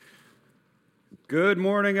Good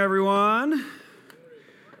morning, everyone.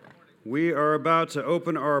 We are about to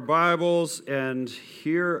open our Bibles and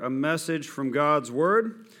hear a message from God's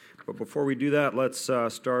Word. But before we do that, let's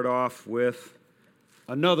start off with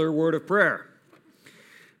another word of prayer.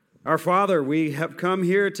 Our Father, we have come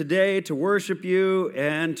here today to worship you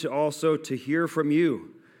and to also to hear from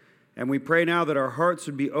you. And we pray now that our hearts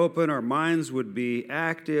would be open, our minds would be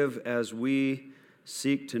active as we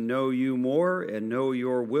seek to know you more and know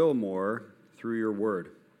your will more through your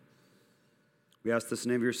word. We ask this in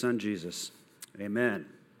the name of your Son, Jesus. Amen.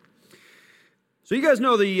 So you guys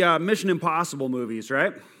know the Mission Impossible movies,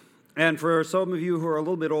 right? And for some of you who are a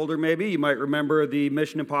little bit older, maybe, you might remember the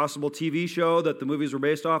Mission Impossible TV show that the movies were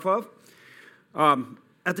based off of.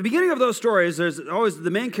 At the beginning of those stories, there's always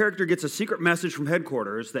the main character gets a secret message from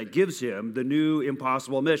headquarters that gives him the new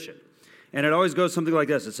impossible mission. And it always goes something like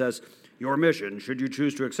this. It says, "Your mission, should you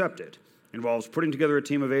choose to accept it, involves putting together a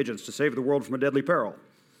team of agents to save the world from a deadly peril."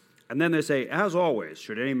 And then they say, "As always,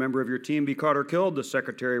 should any member of your team be caught or killed, the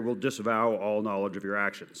secretary will disavow all knowledge of your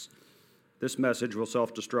actions. This message will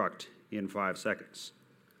self-destruct in 5 seconds."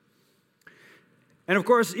 And of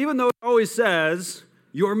course, even though it always says,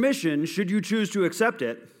 "Your mission, should you choose to accept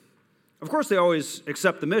it," of course they always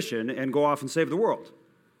accept the mission and go off and save the world,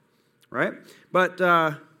 right? But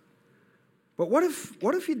what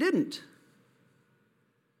if you didn't?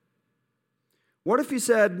 What if you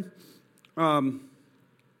said, I've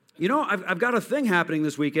got a thing happening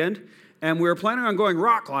this weekend, and we're planning on going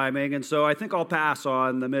rock climbing, and so I think I'll pass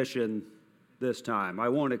on the mission this time. I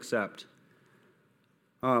won't accept.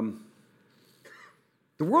 The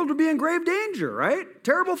world would be in grave danger, right?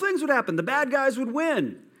 Terrible things would happen. The bad guys would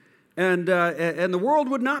win, and the world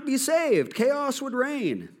would not be saved. Chaos would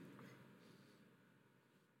reign.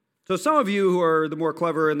 So some of you who are the more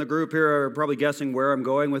clever in the group here are probably guessing where I'm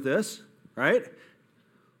going with this. Right?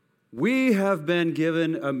 We have been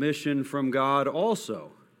given a mission from God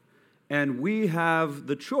also, and we have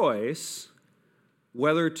the choice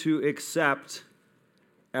whether to accept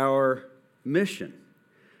our mission.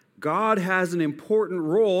 God has an important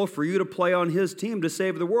role for you to play on his team to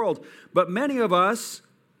save the world, but many of us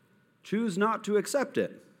choose not to accept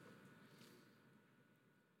it.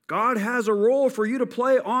 God has a role for you to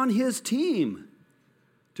play on his team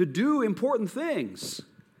to do important things,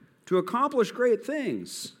 to accomplish great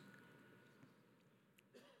things.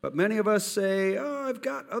 But many of us say, I've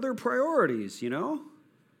got other priorities,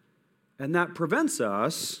 And that prevents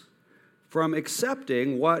us from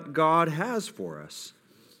accepting what God has for us.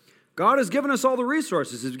 God has given us all the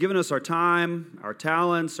resources. He's given us our time, our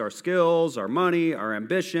talents, our skills, our money, our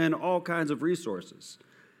ambition, all kinds of resources.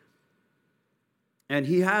 And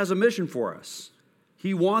he has a mission for us.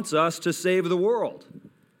 He wants us to save the world.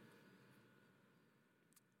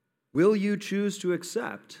 Will you choose to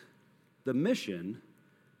accept the mission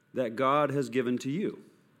that God has given to you?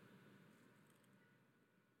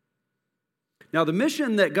 Now, the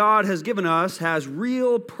mission that God has given us has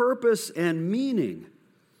real purpose and meaning.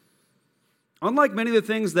 Unlike many of the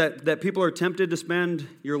things that people are tempted to spend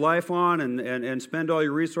your life on and spend all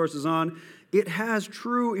your resources on, it has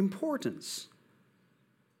true importance.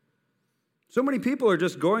 So many people are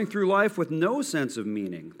just going through life with no sense of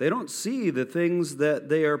meaning. They don't see the things that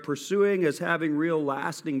they are pursuing as having real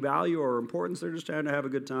lasting value or importance. They're just trying to have a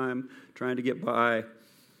good time, trying to get by.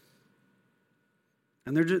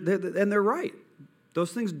 And they're right.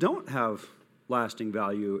 Those things don't have lasting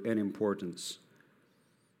value and importance.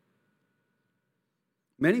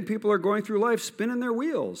 Many people are going through life spinning their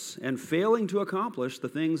wheels and failing to accomplish the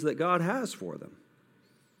things that God has for them,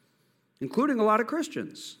 including a lot of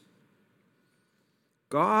Christians.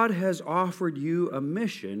 God has offered you a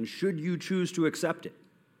mission should you choose to accept it.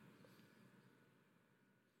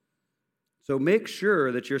 So make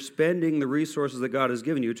sure that you're spending the resources that God has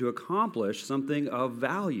given you to accomplish something of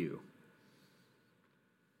value.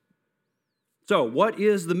 So, what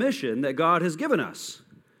is the mission that God has given us?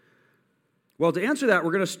 Well, to answer that,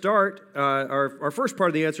 we're going to start, our first part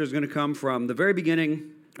of the answer is going to come from the very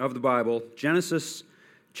beginning of the Bible, Genesis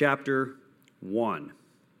chapter 1.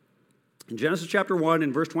 In Genesis chapter 1,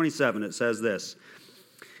 in verse 27, it says this.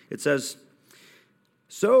 It says,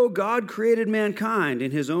 "So God created mankind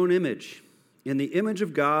in his own image. In the image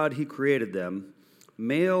of God he created them.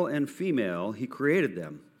 Male and female he created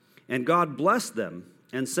them. And God blessed them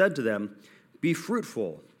and said to them, 'Be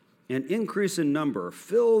fruitful and increase in number.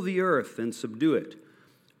 Fill the earth and subdue it.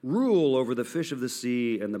 Rule over the fish of the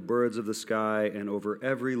sea and the birds of the sky and over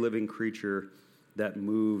every living creature that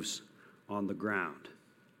moves on the ground.'"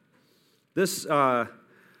 This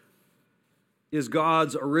is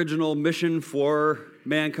God's original mission for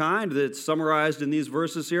mankind that's summarized in these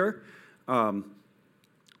verses here.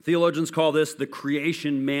 Theologians call this the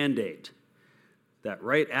creation mandate. That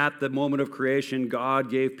right at the moment of creation,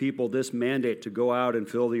 God gave people this mandate to go out and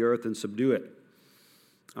fill the earth and subdue it.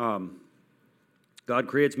 God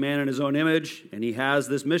creates man in his own image, and he has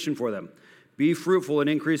this mission for them. Be fruitful and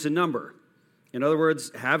increase in number. In other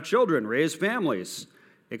words, have children, raise families,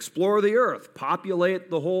 explore the earth,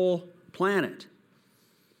 populate the whole planet.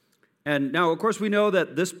 And now, of course, we know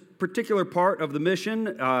that this particular part of the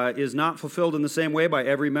mission is not fulfilled in the same way by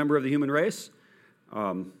every member of the human race.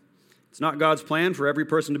 It's not God's plan for every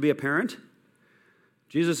person to be a parent.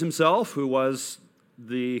 Jesus himself, who was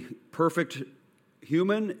the perfect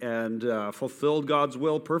human and fulfilled God's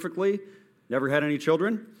will perfectly, never had any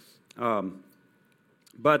children.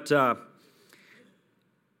 But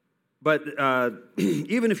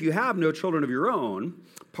even if you have no children of your own,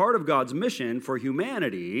 part of God's mission for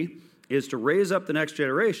humanity is to raise up the next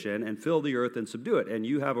generation and fill the earth and subdue it. And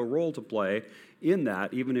you have a role to play in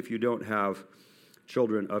that, even if you don't have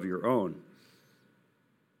children of your own.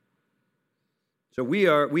 So we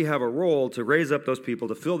have a role to raise up those people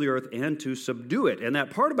to fill the earth and to subdue it. And that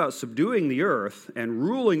part about subduing the earth and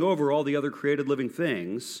ruling over all the other created living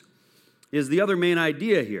things is the other main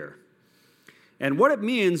idea here. And what it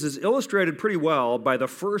means is illustrated pretty well by the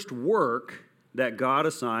first work that God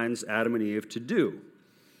assigns Adam and Eve to do.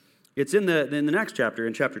 It's in the next chapter,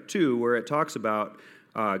 in chapter 2, where it talks about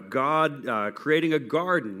God creating a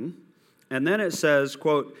garden. And then it says,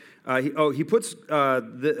 quote, he puts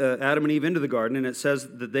Adam and Eve into the garden, and it says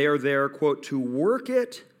that they are there, quote, to work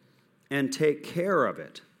it and take care of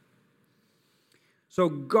it. So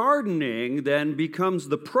gardening then becomes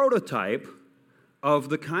the prototype of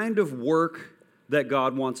the kind of work that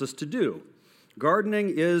God wants us to do.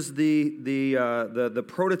 Gardening is the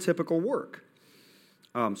prototypical work.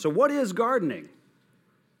 So what is gardening?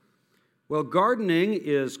 Well, gardening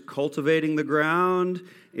is cultivating the ground.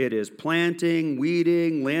 It is planting,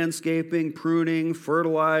 weeding, landscaping, pruning,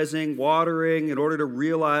 fertilizing, watering in order to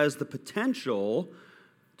realize the potential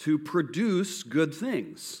to produce good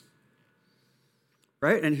things.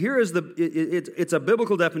 Right? And here is it's a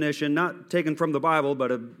biblical definition, not taken from the Bible,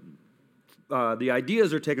 but the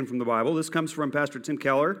ideas are taken from the Bible. This comes from Pastor Tim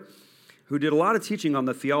Keller, who did a lot of teaching on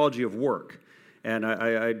the theology of work. And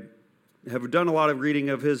I have done a lot of reading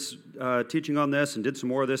of his teaching on this and did some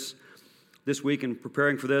more of this week in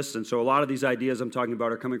preparing for this. And so a lot of these ideas I'm talking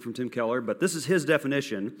about are coming from Tim Keller, but this is his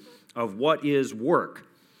definition of what is work.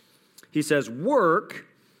 He says, work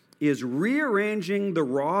is rearranging the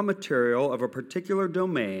raw material of a particular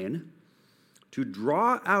domain to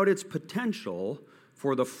draw out its potential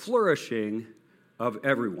for the flourishing of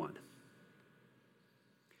everyone.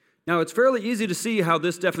 Now, it's fairly easy to see how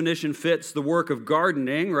this definition fits the work of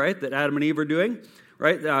gardening, right, that Adam and Eve are doing,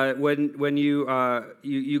 right? When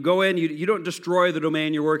you go in, you don't destroy the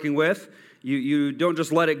domain you're working with. You don't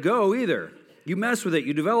just let it go either. You mess with it.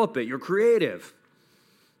 You develop it. You're creative.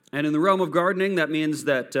 And in the realm of gardening, that means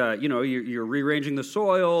that you're rearranging the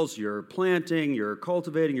soils, you're planting, you're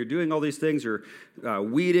cultivating, you're doing all these things. You're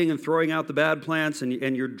weeding and throwing out the bad plants,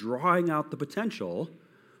 and you're drawing out the potential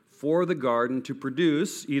for the garden to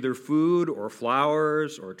produce either food or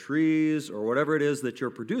flowers or trees or whatever it is that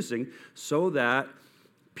you're producing so that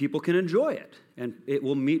people can enjoy it and it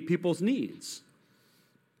will meet people's needs.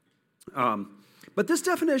 But this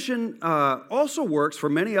definition also works for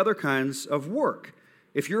many other kinds of work.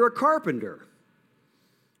 If you're a carpenter,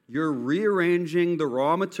 you're rearranging the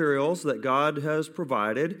raw materials that God has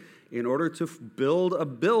provided in order to build a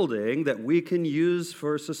building that we can use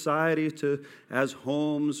for society as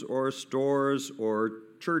homes or stores or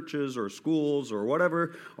churches or schools or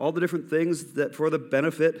whatever, all the different things that for the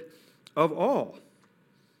benefit of all.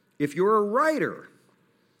 If you're a writer,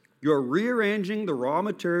 you're rearranging the raw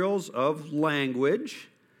materials of language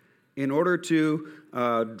in order to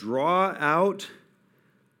draw out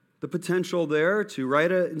the potential there to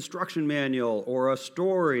write an instruction manual or a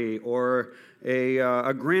story or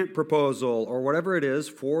a grant proposal or whatever it is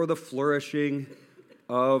for the flourishing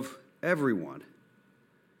of everyone.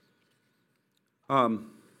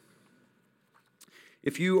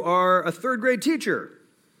 If you are a third grade teacher,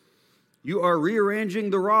 you are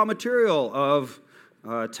rearranging the raw material of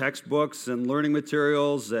textbooks and learning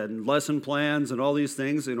materials and lesson plans and all these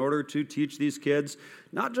things in order to teach these kids,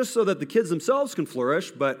 not just so that the kids themselves can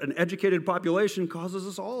flourish, but an educated population causes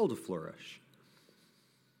us all to flourish.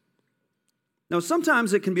 Now,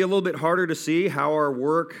 sometimes it can be a little bit harder to see how our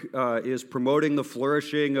work is promoting the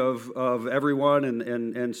flourishing of everyone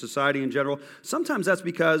and society in general. Sometimes that's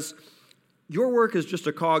because your work is just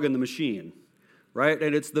a cog in the machine, right?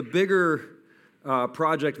 And it's the bigger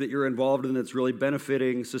project that you're involved in that's really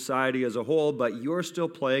benefiting society as a whole, but you're still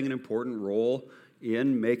playing an important role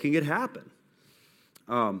in making it happen.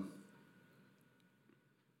 And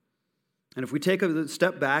if we take a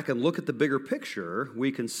step back and look at the bigger picture,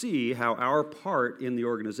 we can see how our part in the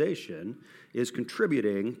organization is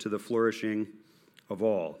contributing to the flourishing of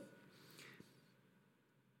all.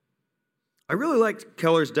 I really liked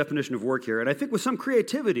Keller's definition of work here, and I think with some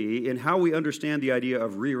creativity in how we understand the idea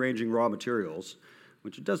of rearranging raw materials,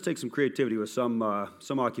 which it does take some creativity with some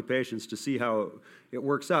occupations to see how it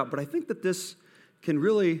works out, but I think that this can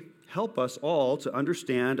really help us all to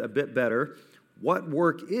understand a bit better what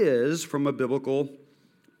work is from a biblical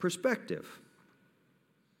perspective.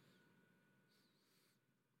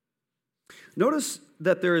 Notice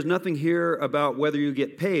that there is nothing here about whether you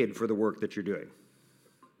get paid for the work that you're doing.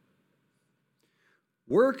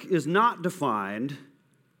 Work is not defined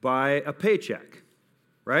by a paycheck,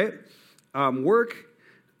 right? Remember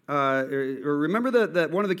that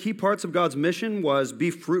one of the key parts of God's mission was be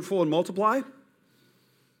fruitful and multiply?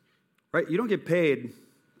 Right? You don't get paid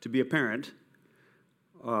to be a parent,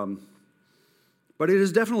 but it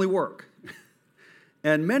is definitely work.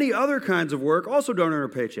 And many other kinds of work also don't earn a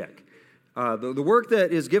paycheck. The work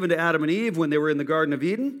that is given to Adam and Eve when they were in the Garden of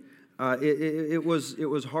Eden, it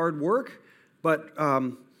was hard work. But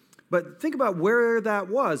think about where that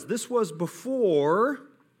was. This was before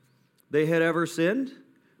they had ever sinned,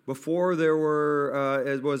 before there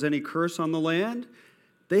was any curse on the land.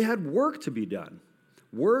 They had work to be done.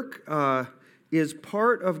 Work is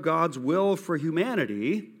part of God's will for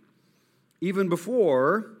humanity, even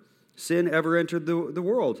before sin ever entered the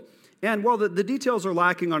world. And while the details are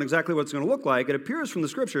lacking on exactly what it's going to look like, it appears from the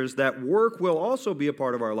Scriptures that work will also be a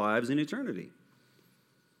part of our lives in eternity.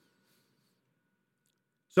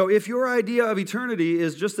 So if your idea of eternity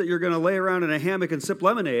is just that you're going to lay around in a hammock and sip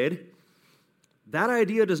lemonade, that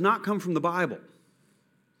idea does not come from the Bible.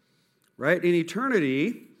 Right? In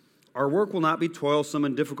eternity, our work will not be toilsome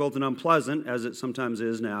and difficult and unpleasant, as it sometimes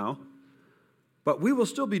is now, but we will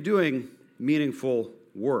still be doing meaningful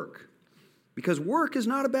work. Because work is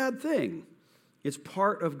not a bad thing. It's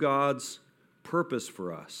part of God's purpose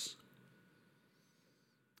for us.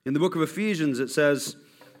 In the book of Ephesians, it says,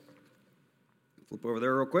 flip over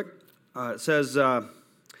there real quick. It says,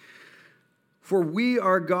 "For we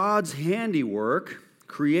are God's handiwork,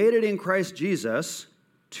 created in Christ Jesus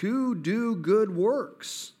to do good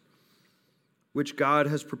works, which God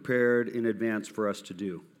has prepared in advance for us to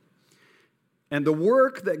do." And the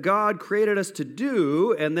work that God created us to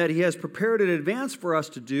do and that He has prepared in advance for us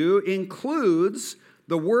to do includes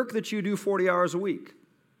the work that you do 40 hours a week.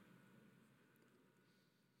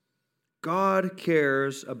 God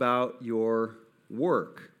cares about your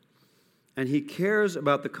work, and He cares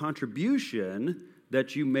about the contribution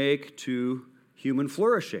that you make to human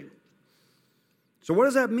flourishing. So what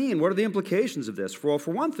does that mean? What are the implications of this? Well,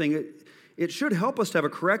 for one thing, it should help us to have a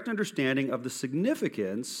correct understanding of the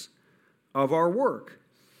significance of our work.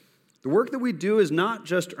 The work that we do is not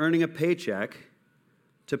just earning a paycheck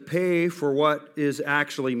to pay for what is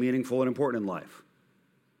actually meaningful and important in life.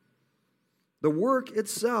 The work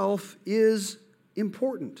itself is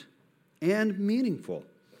important and meaningful.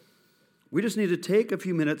 We just need to take a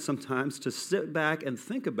few minutes sometimes to sit back and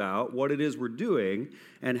think about what it is we're doing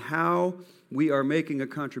and how we are making a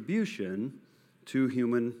contribution to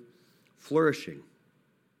human flourishing.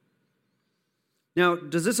 Now,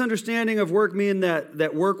 does this understanding of work mean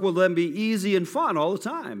that work will then be easy and fun all the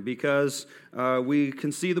time because we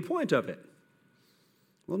can see the point of it?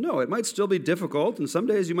 Well, no, it might still be difficult, and some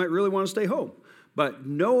days you might really want to stay home. But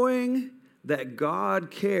knowing that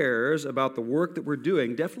God cares about the work that we're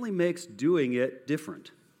doing definitely makes doing it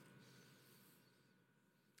different.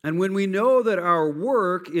 And when we know that our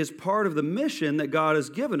work is part of the mission that God has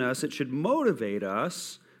given us, it should motivate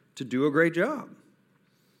us to do a great job.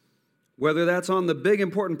 Whether that's on the big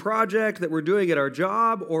important project that we're doing at our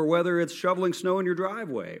job, or whether it's shoveling snow in your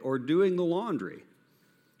driveway or doing the laundry.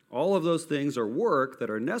 All of those things are work that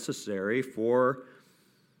are necessary for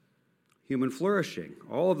human flourishing.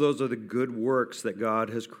 All of those are the good works that God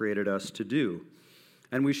has created us to do.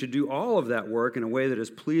 And we should do all of that work in a way that is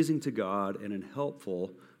pleasing to God and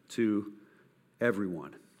helpful to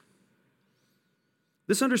everyone.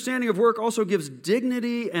 This understanding of work also gives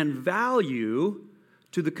dignity and value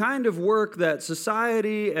to the kind of work that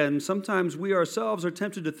society and sometimes we ourselves are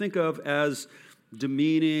tempted to think of as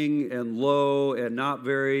demeaning and low and not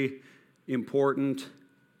very important.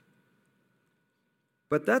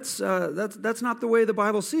 But that's not the way the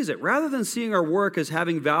Bible sees it. Rather than seeing our work as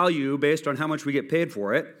having value based on how much we get paid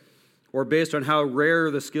for it, or based on how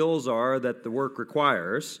rare the skills are that the work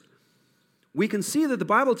requires, we can see that the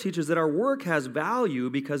Bible teaches that our work has value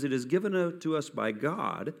because it is given to us by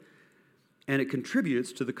God, and it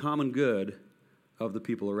contributes to the common good of the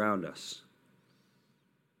people around us.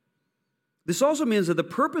 This also means that the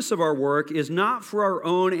purpose of our work is not for our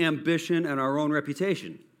own ambition and our own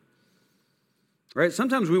reputation. Right?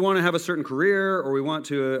 Sometimes we want to have a certain career or we want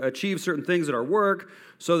to achieve certain things at our work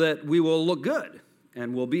so that we will look good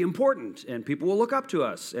and we'll be important and people will look up to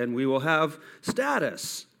us and we will have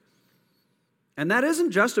status. And that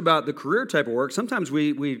isn't just about the career type of work. Sometimes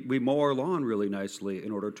we mow our lawn really nicely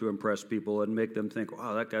in order to impress people and make them think,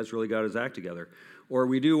 wow, that guy's really got his act together. Or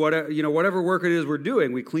we do whatever work it is we're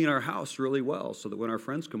doing, we clean our house really well so that when our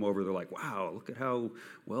friends come over, they're like, wow, look at how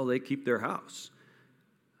well they keep their house.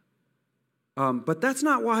 But that's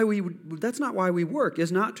not why we work,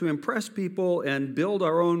 is not to impress people and build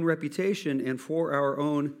our own reputation and for our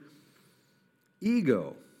own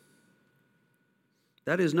ego.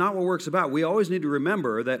 That is not what work's about. We always need to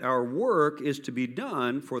remember that our work is to be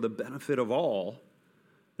done for the benefit of all,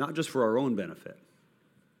 not just for our own benefit.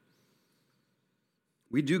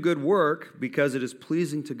 We do good work because it is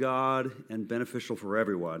pleasing to God and beneficial for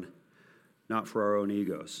everyone, not for our own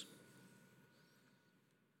egos.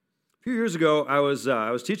 A few years ago, I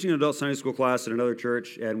was teaching an adult Sunday school class at another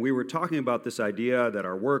church, and we were talking about this idea that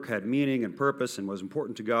our work had meaning and purpose and was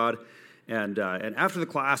important to God. And after the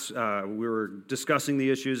class, we were discussing the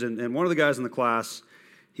issues, and one of the guys in the class,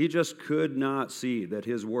 he just could not see that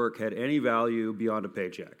his work had any value beyond a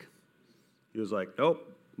paycheck. He was like,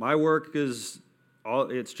 nope, my work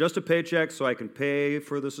it's just a paycheck so I can pay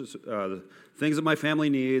for the things that my family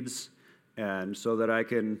needs, and so that I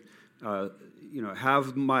can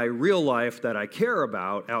have my real life that I care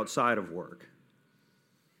about outside of work.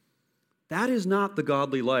 That is not the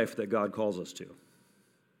godly life that God calls us to.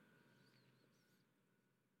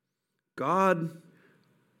 God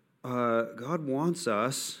wants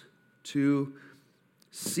us to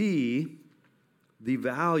see the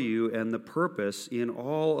value and the purpose in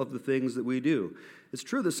all of the things that we do. It's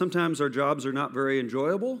true that sometimes our jobs are not very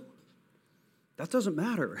enjoyable. That doesn't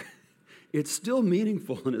matter. It's still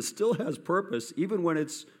meaningful and it still has purpose, even when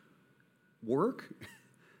it's work,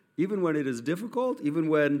 even when it is difficult, even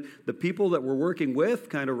when the people that we're working with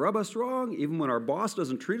kind of rub us wrong, even when our boss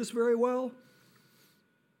doesn't treat us very well.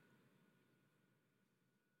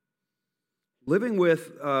 Living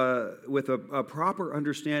with a proper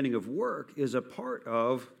understanding of work is a part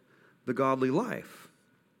of the godly life.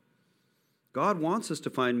 God wants us to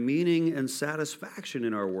find meaning and satisfaction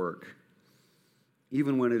in our work,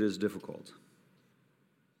 even when it is difficult.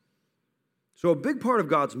 So a big part of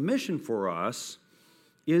God's mission for us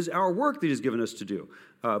is our work that He's given us to do,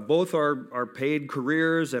 both our paid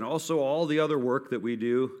careers and also all the other work that we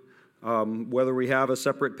do, whether we have a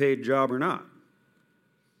separate paid job or not.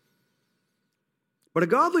 But a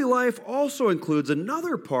godly life also includes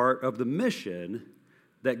another part of the mission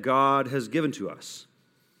that God has given to us.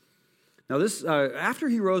 Now, this after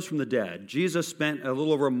He rose from the dead, Jesus spent a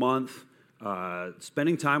little over a month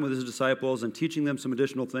spending time with His disciples and teaching them some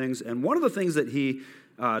additional things. And one of the things that He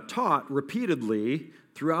taught repeatedly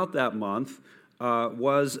throughout that month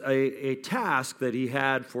was a task that He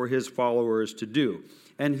had for His followers to do.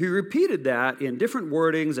 And He repeated that in different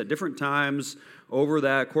wordings at different times over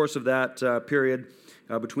that course of that period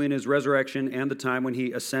between His resurrection and the time when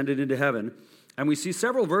He ascended into heaven. And we see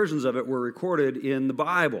several versions of it were recorded in the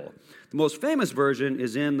Bible. The most famous version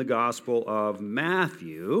is in the Gospel of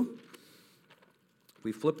Matthew. If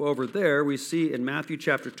we flip over there, we see in Matthew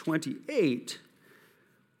chapter 28,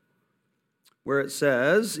 where it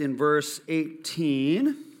says in verse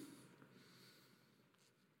 18,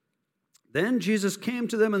 "Then Jesus came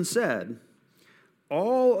to them and said,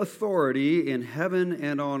 'All authority in heaven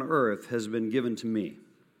and on earth has been given to me.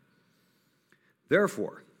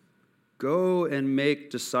 Therefore, go and make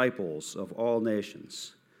disciples of all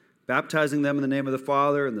nations, baptizing them in the name of the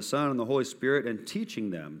Father and the Son and the Holy Spirit, and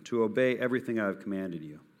teaching them to obey everything I have commanded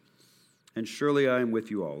you. And surely I am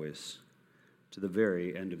with you always, to the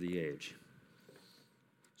very end of the age.'"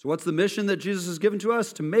 So what's the mission that Jesus has given to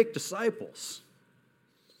us? To make disciples.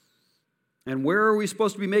 And where are we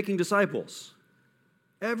supposed to be making disciples?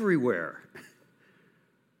 Everywhere.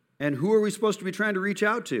 And who are we supposed to be trying to reach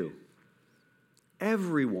out to?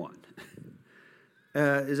 Everyone.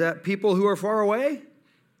 Is that people who are far away?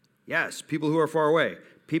 Yes, people who are far away.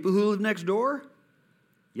 People who live next door?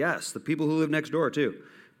 Yes, the people who live next door too.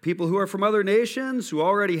 People who are from other nations, who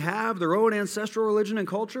already have their own ancestral religion and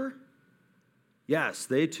culture? Yes,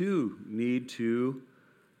 they too need to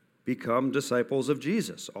become disciples of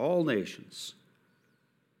Jesus, all nations.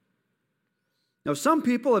 Now, some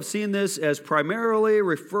people have seen this as primarily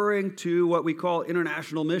referring to what we call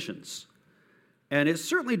international missions. And it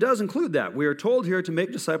certainly does include that. We are told here to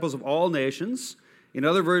make disciples of all nations. In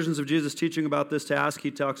other versions of Jesus' teaching about this task,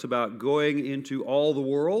 he talks about going into all the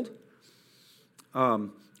world.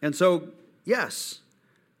 And so, yes,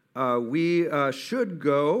 we should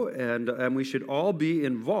go and we should all be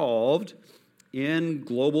involved in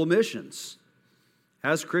global missions.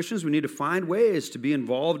 As Christians, we need to find ways to be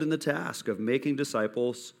involved in the task of making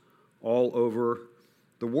disciples all over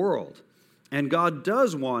the world. And God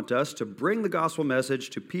does want us to bring the gospel message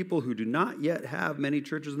to people who do not yet have many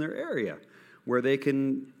churches in their area where they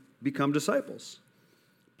can become disciples.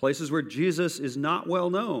 Places where Jesus is not well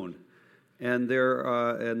known, and there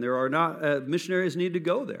are not missionaries need to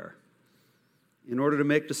go there in order to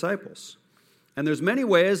make disciples. And there's many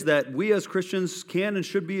ways that we as Christians can and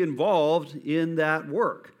should be involved in that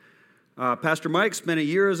work. Pastor Mike spent a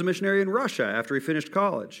year as a missionary in Russia after he finished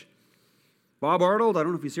college. Bob Arnold, I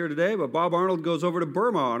don't know if he's here today, but Bob Arnold goes over to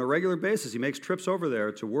Burma on a regular basis. He makes trips over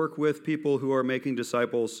there to work with people who are making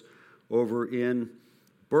disciples over in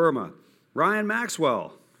Burma. Ryan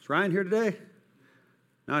Maxwell. Is Ryan here today?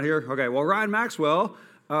 Not here? Okay, well, Ryan Maxwell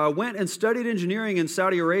went and studied engineering in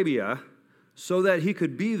Saudi Arabia so that he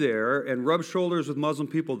could be there and rub shoulders with Muslim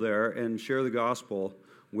people there and share the gospel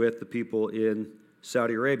with the people in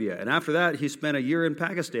Saudi Arabia. And after that, he spent a year in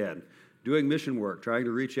Pakistan doing mission work, trying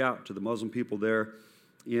to reach out to the Muslim people there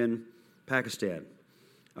in Pakistan.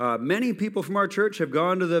 Many people from our church have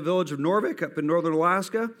gone to the village of Norvik up in northern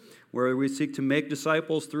Alaska, where we seek to make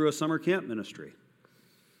disciples through a summer camp ministry.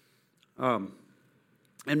 And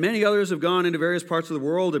many others have gone into various parts of the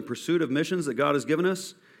world in pursuit of missions that God has given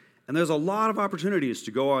us. And there's a lot of opportunities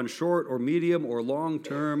to go on short or medium or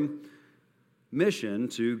long-term mission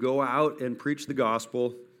to go out and preach the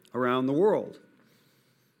gospel around the world.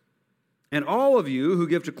 And all of you who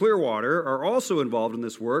give to Clearwater are also involved in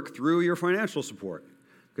this work through your financial support,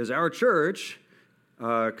 because our church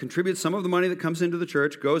contributes some of the money that comes into the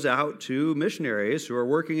church, goes out to missionaries who are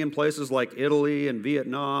working in places like Italy and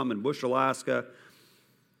Vietnam and Bush, Alaska.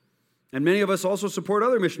 And many of us also support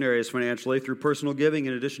other missionaries financially through personal giving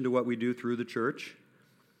in addition to what we do through the church.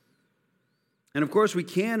 And of course, we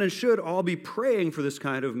can and should all be praying for this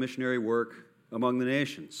kind of missionary work among the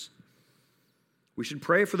nations. We should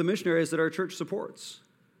pray for the missionaries that our church supports.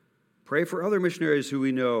 Pray for other missionaries who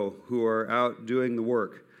we know who are out doing the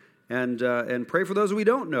work. And pray for those we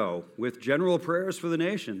don't know with general prayers for the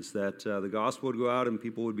nations, that the gospel would go out and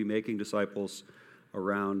people would be making disciples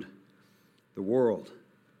around the world.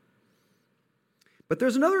 But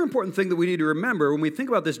there's another important thing that we need to remember when we think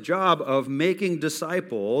about this job of making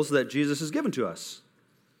disciples that Jesus has given to us.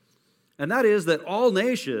 And that is that all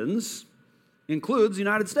nations includes the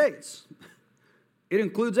United States. It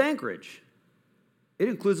includes Anchorage. It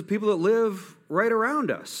includes the people that live right around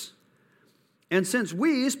us. And since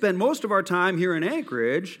we spend most of our time here in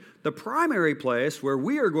Anchorage, the primary place where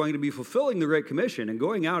we are going to be fulfilling the Great Commission and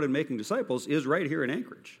going out and making disciples is right here in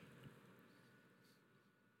Anchorage.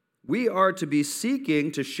 We are to be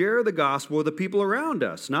seeking to share the gospel with the people around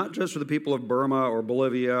us, not just with the people of Burma or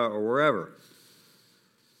Bolivia or wherever.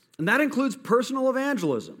 And that includes personal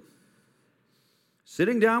evangelism.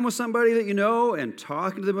 Sitting down with somebody that you know and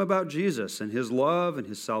talking to them about Jesus and his love and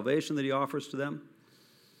his salvation that he offers to them.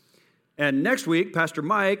 And next week, Pastor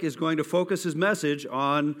Mike is going to focus his message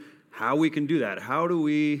on how we can do that. How do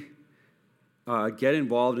we get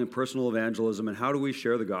involved in personal evangelism, and how do we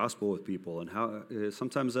share the gospel with people? And how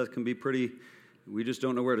sometimes that can be we just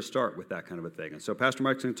don't know where to start with that kind of a thing. And so Pastor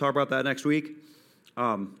Mike's going to talk about that next week.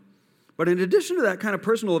 But in addition to that kind of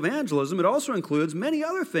personal evangelism, it also includes many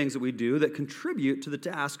other things that we do that contribute to the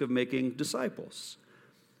task of making disciples.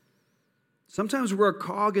 Sometimes we're a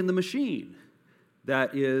cog in the machine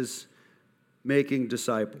that is making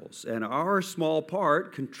disciples, and our small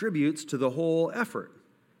part contributes to the whole effort.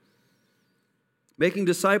 Making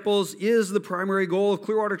disciples is the primary goal of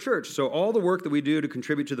Clearwater Church, so all the work that we do to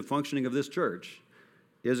contribute to the functioning of this church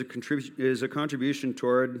is a contribution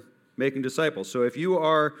toward making disciples. So if you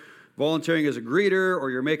are volunteering as a greeter,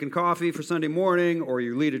 or you're making coffee for Sunday morning, or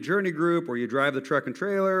you lead a journey group, or you drive the truck and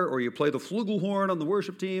trailer, or you play the flugelhorn on the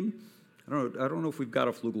worship team. I don't know if we've got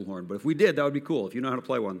a flugelhorn, but if we did, that would be cool. If you know how to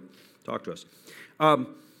play one, talk to us.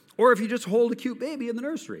 Or if you just hold a cute baby in the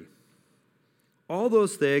nursery. All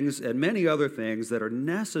those things and many other things that are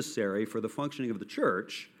necessary for the functioning of the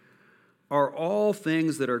church are all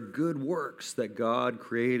things that are good works that God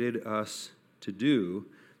created us to do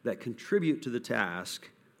that contribute to the task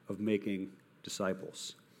of making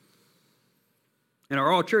disciples. And our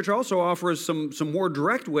All Church also offers some more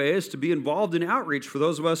direct ways to be involved in outreach for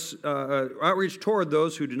those of us, outreach toward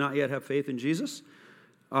those who do not yet have faith in Jesus,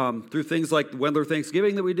 through things like the Wendler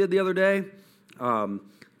Thanksgiving that we did the other day,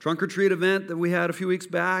 Trunk or Treat event that we had a few weeks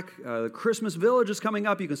back. The Christmas Village is coming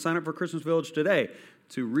up. You can sign up for Christmas Village today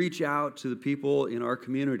to reach out to the people in our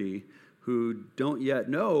community who don't yet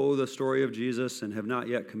know the story of Jesus and have not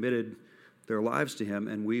yet committed their lives to him,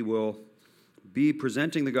 and we will be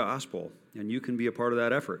presenting the gospel, and you can be a part of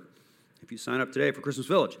that effort if you sign up today for Christmas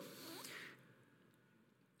Village.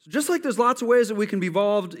 So just like there's lots of ways that we can be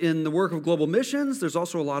involved in the work of global missions, there's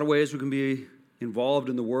also a lot of ways we can be involved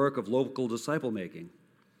in the work of local disciple making,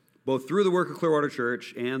 both through the work of Clearwater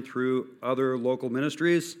Church and through other local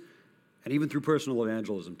ministries, and even through personal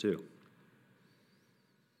evangelism too.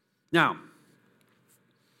 Now,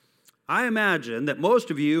 I imagine that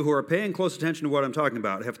most of you who are paying close attention to what I'm talking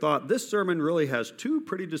about have thought this sermon really has two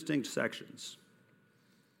pretty distinct sections.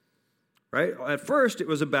 Right? At first, it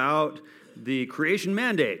was about the creation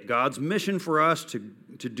mandate, God's mission for us to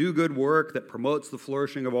do good work that promotes the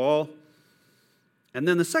flourishing of all. And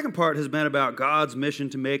then the second part has been about God's mission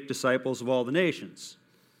to make disciples of all the nations.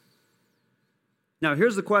 Now,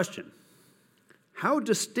 here's the question. How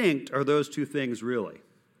distinct are those two things really?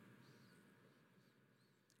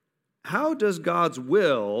 How does God's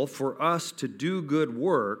will for us to do good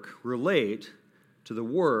work relate to the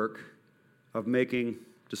work of making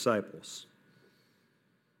disciples?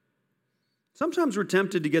 Sometimes we're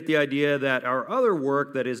tempted to get the idea that our other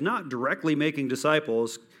work that is not directly making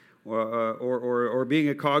disciples or being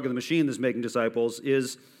a cog in the machine that's making disciples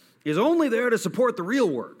is only there to support the real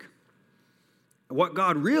work, what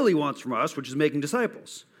God really wants from us, which is making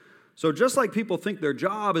disciples. So just like people think their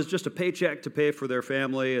job is just a paycheck to pay for their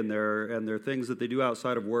family and their things that they do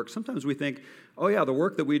outside of work, sometimes we think, oh yeah, the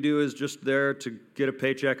work that we do is just there to get a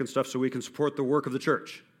paycheck and stuff so we can support the work of the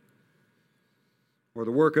church or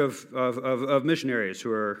the work of missionaries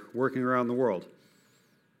who are working around the world.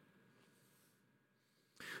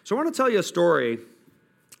 So I want to tell you a story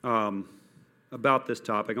about this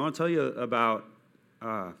topic. I want to tell you about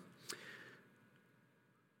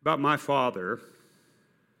my father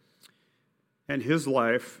and his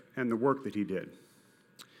life and the work that he did.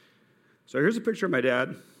 So here's a picture of my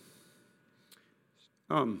dad.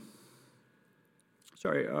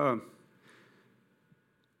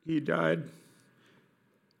 He died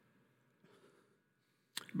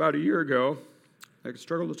about a year ago. I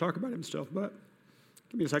struggle to talk about him still, but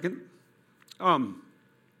give me a second. Some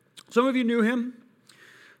of you knew him.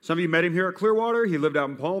 Some of you met him here at Clearwater. He lived out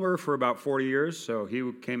in Palmer for about 40 years, so he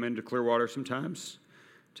came into Clearwater sometimes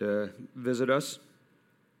to visit us.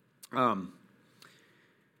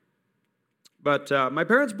 But my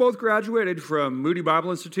parents both graduated from Moody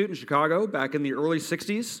Bible Institute in Chicago back in the early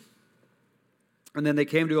 60s, and then they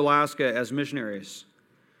came to Alaska as missionaries.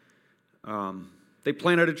 They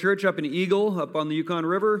planted a church up in Eagle, up on the Yukon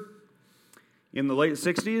River. In the late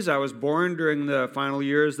 60s, I was born during the final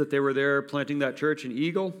years that they were there planting that church in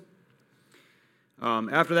Eagle.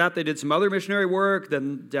 After that, they did some other missionary work.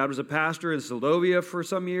 Then Dad was a pastor in Seldovia for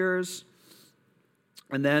some years.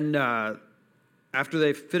 And then after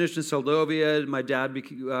they finished in Seldovia, my dad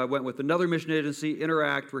went with another mission agency,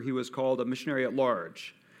 Interact, where he was called a missionary at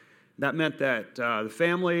large. That meant that the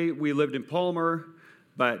family, we lived in Palmer,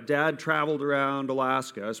 but Dad traveled around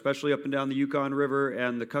Alaska, especially up and down the Yukon River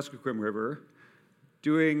and the Kuskokwim River,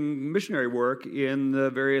 doing missionary work in the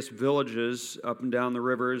various villages up and down the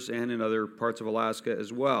rivers and in other parts of Alaska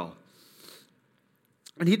as well.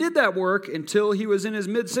 And he did that work until he was in his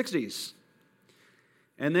mid-60s.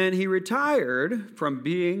 And then he retired from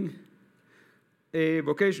being a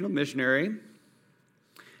vocational missionary.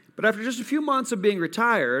 But after just a few months of being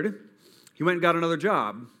retired, he went and got another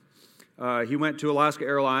job. He went to Alaska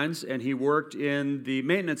Airlines, and he worked in the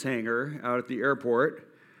maintenance hangar out at the airport.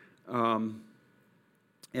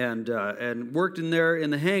 And worked in there in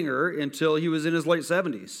the hangar until he was in his late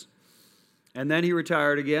 70s. And then he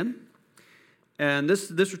retired again. And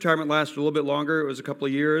this retirement lasted a little bit longer. It was a couple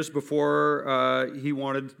of years before he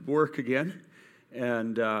wanted work again.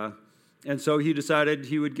 And so he decided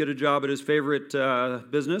he would get a job at his favorite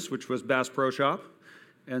business, which was Bass Pro Shop.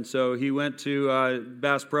 And so he went to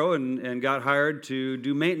Bass Pro and got hired to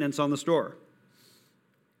do maintenance on the store.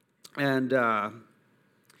 And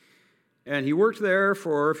he worked there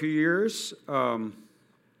for a few years. Didn't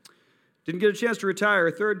get a chance to retire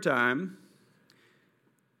a third time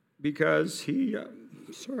because he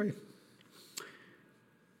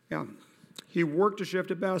worked a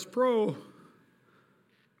shift at Bass Pro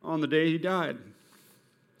on the day he died.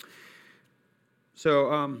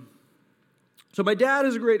 So my dad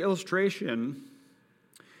is a great illustration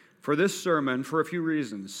for this sermon for a few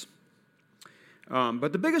reasons.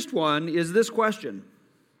 But the biggest one is this question: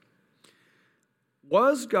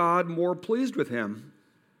 was God more pleased with him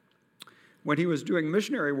when he was doing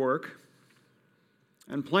missionary work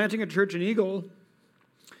and planting a church in Eagle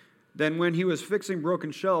than when he was fixing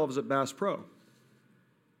broken shelves at Bass Pro?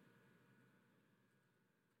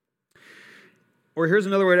 Or here's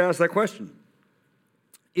another way to ask that question: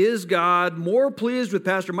 is God more pleased with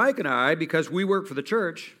Pastor Mike and I because we work for the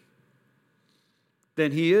church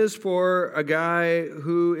than he is for a guy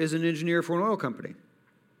who is an engineer for an oil company?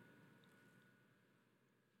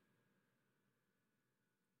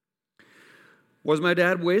 Was my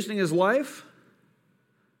dad wasting his life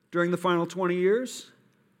during the final 20 years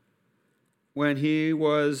when he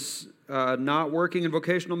was not working in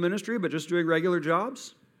vocational ministry but just doing regular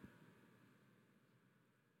jobs?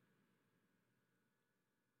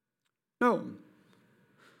 No.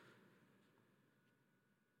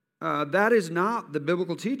 That is not the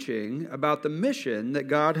biblical teaching about the mission that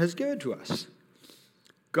God has given to us.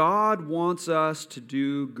 God wants us to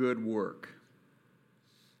do good work.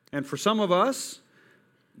 And for some of us,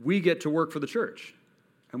 we get to work for the church,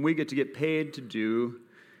 and we get to get paid to do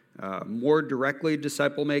more directly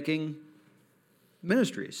disciple-making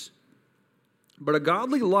ministries. But a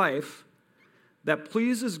godly life that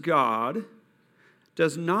pleases God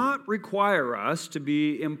does not require us to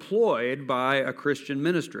be employed by a Christian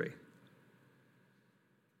ministry.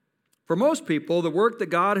 For most people, the work that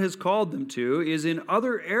God has called them to is in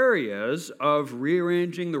other areas of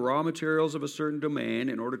rearranging the raw materials of a certain domain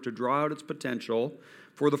in order to draw out its potential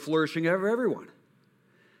for the flourishing of everyone.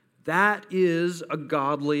 That is a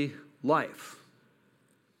godly life.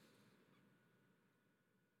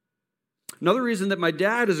 Another reason that my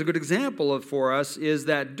dad is a good example for us is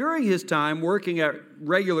that during his time working at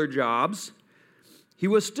regular jobs, he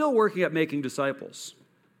was still working at making disciples.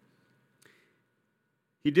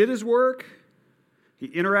 He did his work. He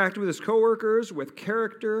interacted with his coworkers with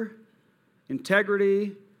character,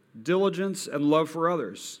 integrity, diligence, and love for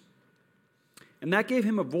others. And that gave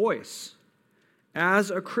him a voice as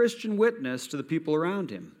a Christian witness to the people around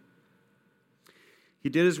him. He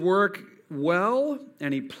did his work well,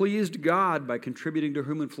 and he pleased God by contributing to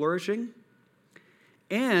human flourishing.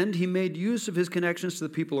 And he made use of his connections to the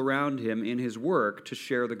people around him in his work to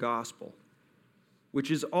share the gospel,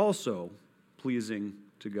 which is also pleasing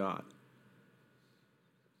to God.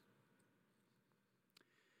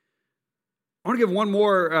 I want to give one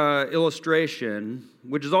more illustration,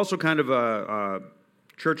 which is also kind of a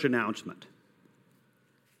church announcement.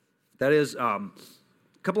 That is, a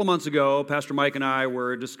couple of months ago, Pastor Mike and I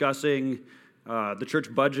were discussing the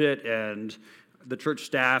church budget and the church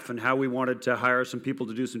staff and how we wanted to hire some people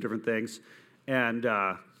to do some different things. And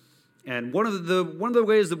one of the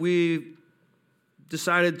ways that we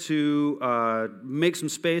decided to make some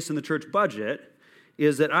space in the church budget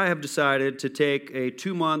is that I have decided to take a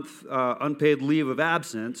 2-month unpaid leave of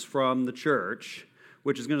absence from the church,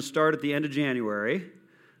 which is going to start at the end of January.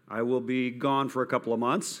 I will be gone for a couple of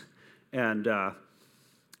months, and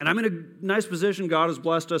I'm in a nice position. God has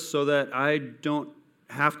blessed us so that I don't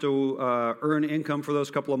have to earn income for those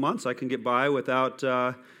couple of months. I can get by without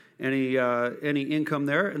any income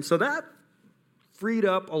there, and so that freed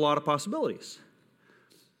up a lot of possibilities.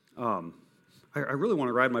 I really want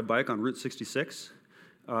to ride my bike on Route 66.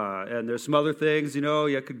 And there's some other things,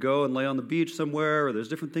 you could go and lay on the beach somewhere, or there's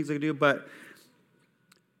different things I could do. But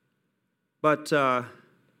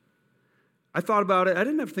I thought about it. I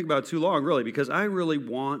didn't have to think about it too long, really, because I really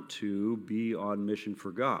want to be on mission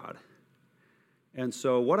for God. And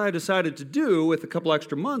so what I decided to do with a couple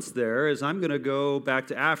extra months there is I'm going to go back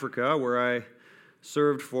to Africa, where I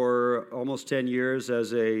served for almost 10 years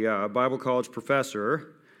as a Bible college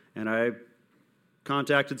professor. And I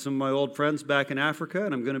contacted some of my old friends back in Africa,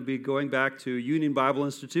 and I'm going to be going back to Union Bible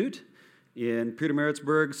Institute in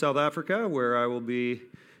Pietermaritzburg, South Africa, where I will be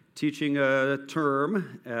teaching a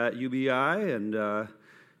term at UBI and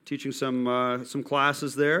teaching some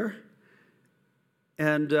classes there.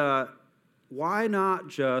 And why not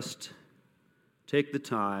just take the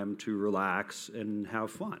time to relax and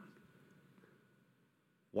have fun?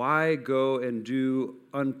 Why go and do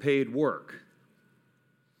unpaid work?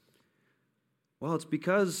 Well, it's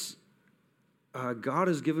because God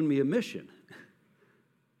has given me a mission.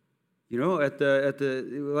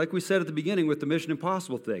 Like we said at the beginning with the Mission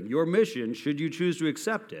Impossible thing, your mission, should you choose to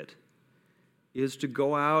accept it, is to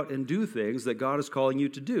go out and do things that God is calling you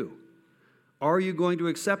to do. Are you going to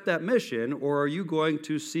accept that mission, or are you going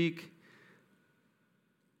to seek,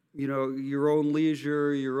 your own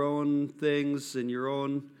leisure, your own things, and your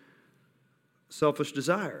own selfish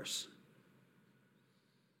desires?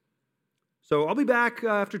 So I'll be back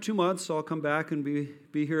after 2 months. So I'll come back and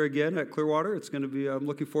be here again at Clearwater. It's going to be, I'm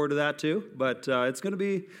looking forward to that too. But it's going to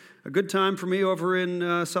be a good time for me over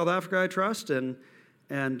in South Africa, I trust. And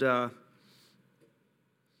I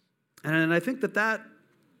think that,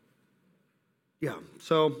 yeah.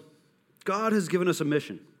 So God has given us a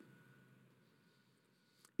mission.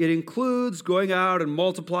 It includes going out and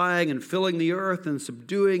multiplying and filling the earth and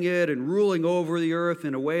subduing it and ruling over the earth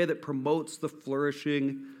in a way that promotes the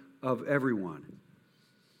flourishing of everyone.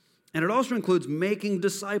 And it also includes making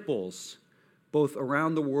disciples, both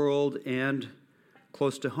around the world and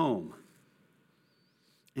close to home.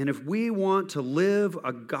 And if we want to live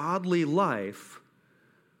a godly life,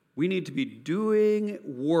 we need to be doing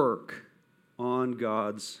work on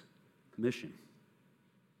God's mission.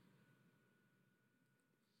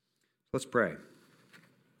 Let's pray.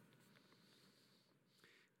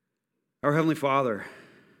 Our Heavenly Father,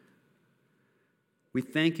 we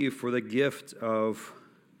thank you for the gift of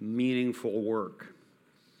meaningful work.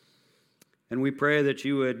 And we pray that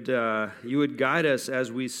you would guide us as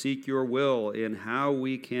we seek your will in how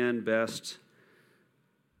we can best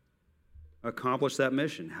accomplish that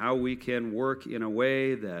mission, how we can work in a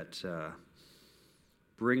way that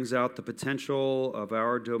brings out the potential of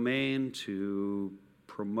our domain to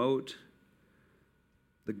promote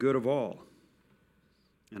the good of all.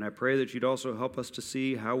 And I pray that you'd also help us to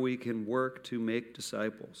see how we can work to make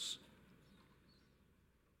disciples.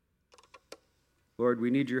 Lord, we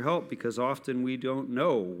need your help because often we don't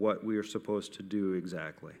know what we are supposed to do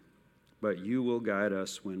exactly. But you will guide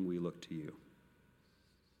us when we look to you.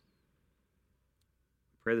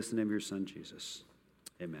 I pray this in the name of your Son, Jesus.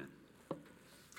 Amen.